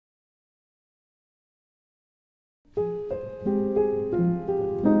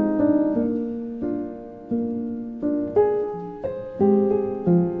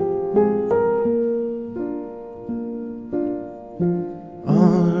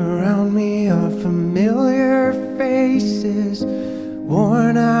All around me are familiar faces,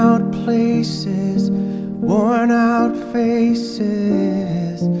 worn out places, worn out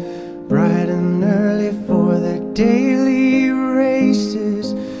faces, bright and early for their daily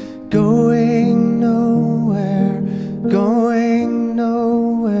races, going nowhere, going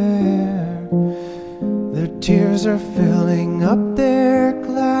nowhere. Their tears are filling up their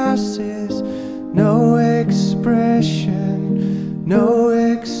glasses, no expression, no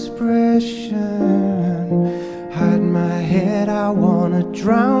expression. Hide my head, I wanna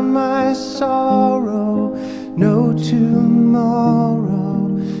drown my sorrow. No tomorrow,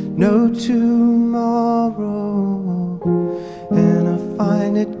 no tomorrow. And I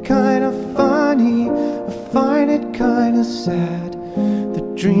find it kinda funny, I find it kinda sad. The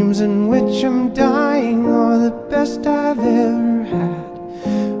dreams in which I'm dying are the best I've ever had.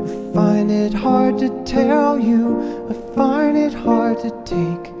 I find it hard to tell you, I find it hard to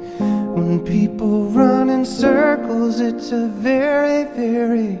take. When people run in circles, it's a very,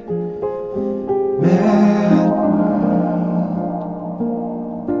 very mad world.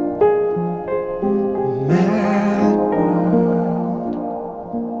 Mad world.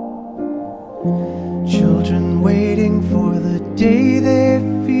 Children waiting for the day they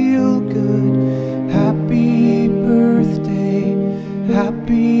feel good. Happy birthday,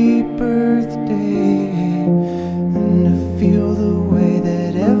 happy birthday. And to feel the way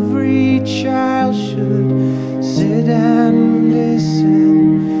that every child should sit and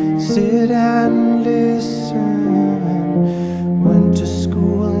listen, sit and listen. Went to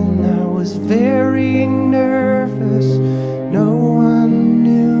school and I was very nervous. No one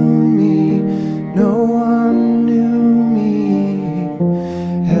knew me, no one knew me.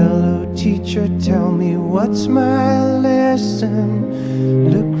 Hello teacher, tell me what's my lesson.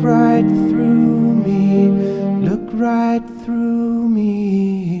 Look right through me, look right through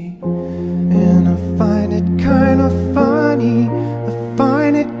me. And I find it kinda funny, I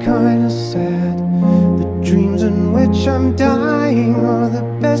find it kinda sad. The dreams in which I'm dying are the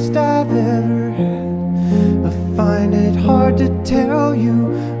best I've ever had. I find it hard to tell you,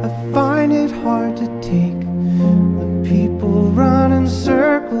 I find it hard to take. When people run in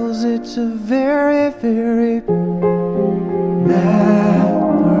circles, it's a very, very mad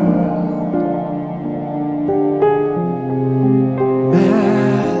world.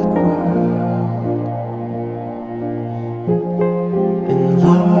 Mad world.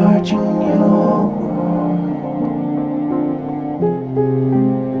 Enlarging your world.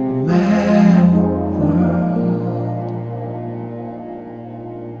 Mad world.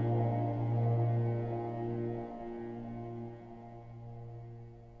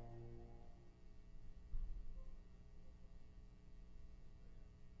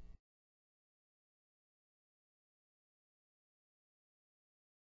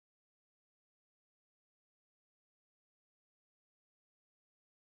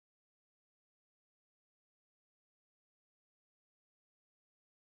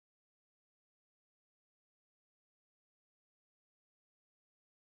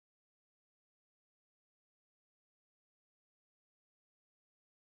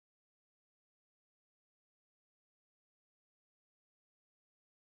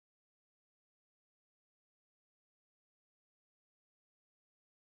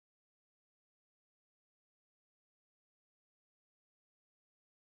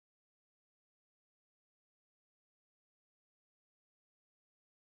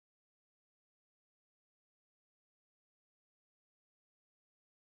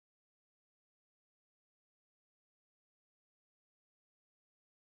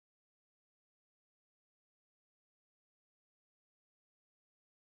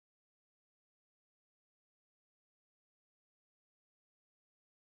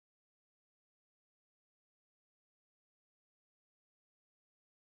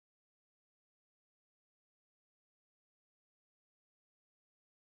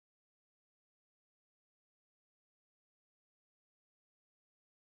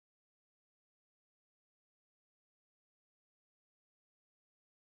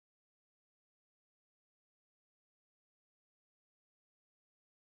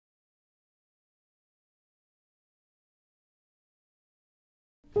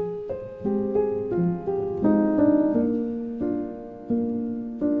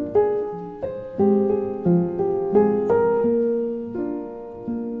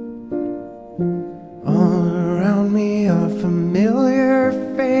 All around me are familiar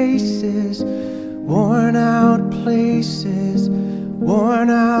faces, worn out places, worn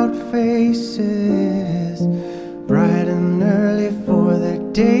out faces, bright and early for their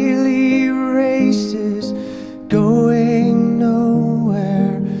daily races, going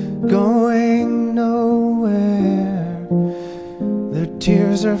nowhere, going nowhere. Their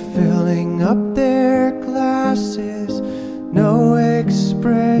tears are filling up their glasses, no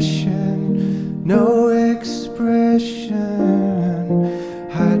expression, no expression.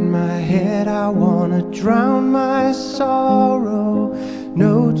 Hide my head, I wanna drown my sorrow.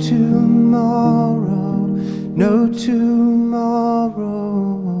 No tomorrow, no tomorrow.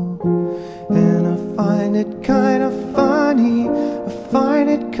 And I find it kinda funny, I find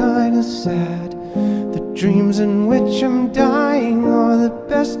it kinda sad. The dreams in which I'm dying are the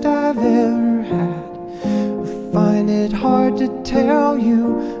best I've ever had. I find it hard to tell you,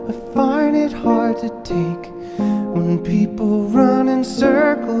 I find it hard to take. When people run in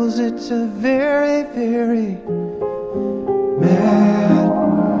circles, it's a very, very mad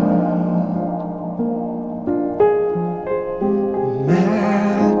world.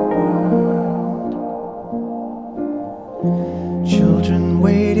 Mad world. Children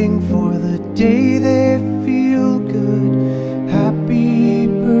waiting for the day they feel good. Happy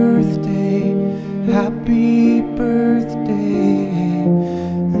birthday, happy birthday.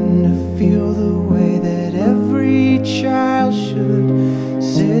 And to feel the way that every child should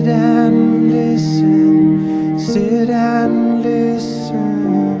sit and listen, sit and listen.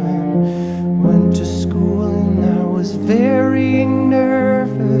 Went to school and I was very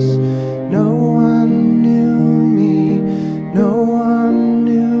nervous. No one knew me, no one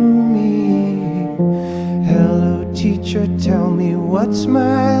knew me. Hello teacher, tell me what's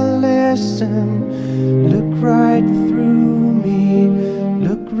my lesson. Look right through me,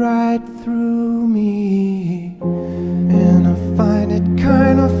 look right through me. And I find it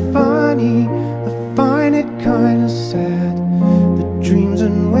kinda funny, I find it kinda sad. The dreams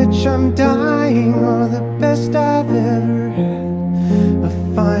in which I'm dying are the best I've ever had. I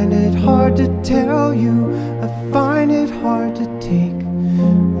find it hard to tell you, I find it hard to take.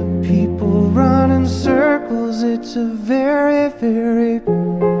 When people run in circles, it's a very, very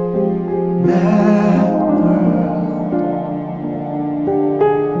mad world.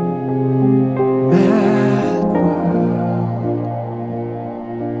 Mad world.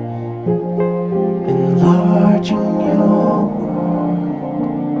 Enlarging your world.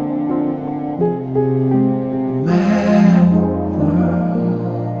 Mad world.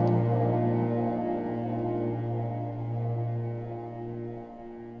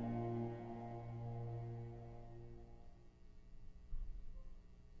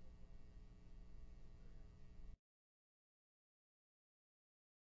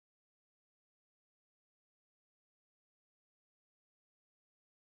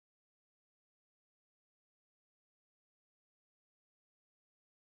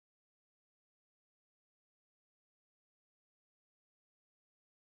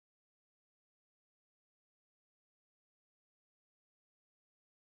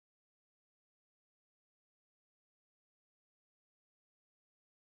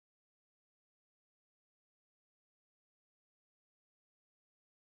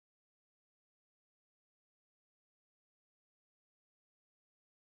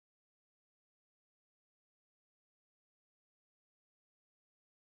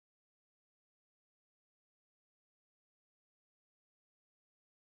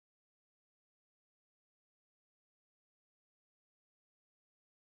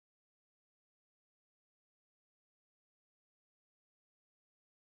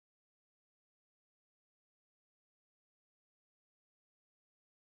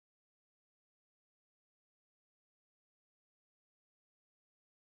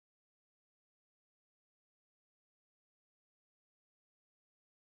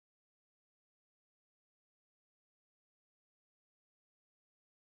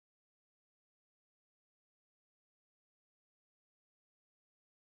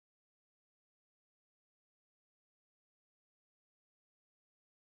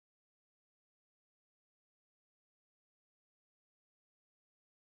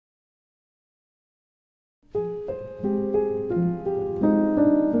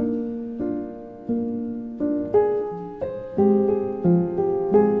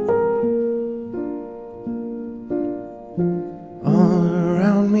 All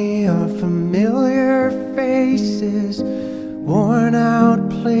around me are familiar faces, worn out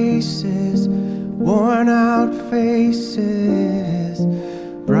places, worn out faces,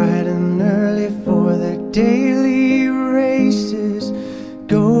 bright and early for their daily races,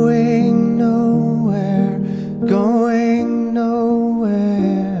 going nowhere, going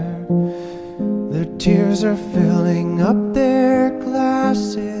nowhere. Their tears are filling up their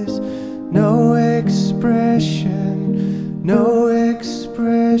glasses. No expression, no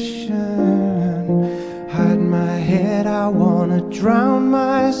expression. Hide my head, I wanna drown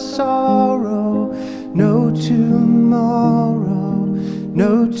my sorrow. No tomorrow,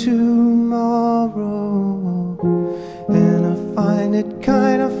 no tomorrow. And I find it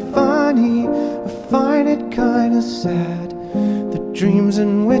kinda funny, I find it kinda sad. The dreams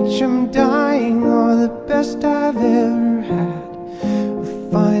in which I'm dying are the best I've ever had. I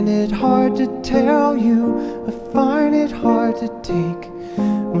find it hard to tell you, I find it hard to take.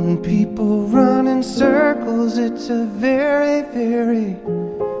 When people run in circles, it's a very, very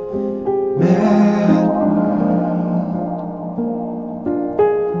mad world.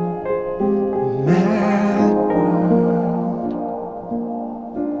 Mad world.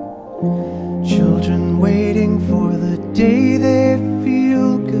 Children waiting for the day they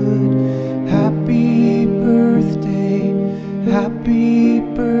feel good. Happy birthday, happy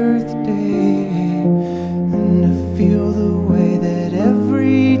birthday. And to feel the way that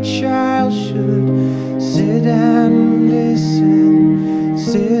every child should sit and listen,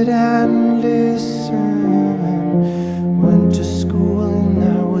 sit and listen. Went to school and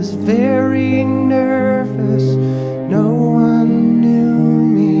I was very nervous. No one knew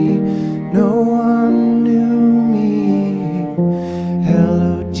me, no one knew me.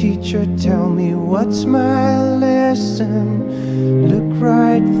 Hello teacher, tell me what's my lesson. Look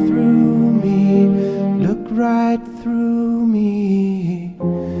right through me, look right through me.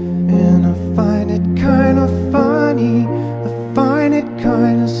 And I find it kinda funny, I find it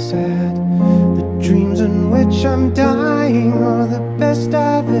kinda sad. The dreams in which I'm dying are the best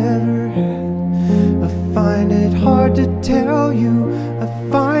I've ever had. I find it hard to tell you, I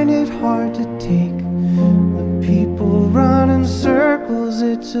find it hard to take. When people run in circles,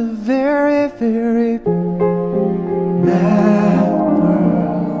 it's a very, very mad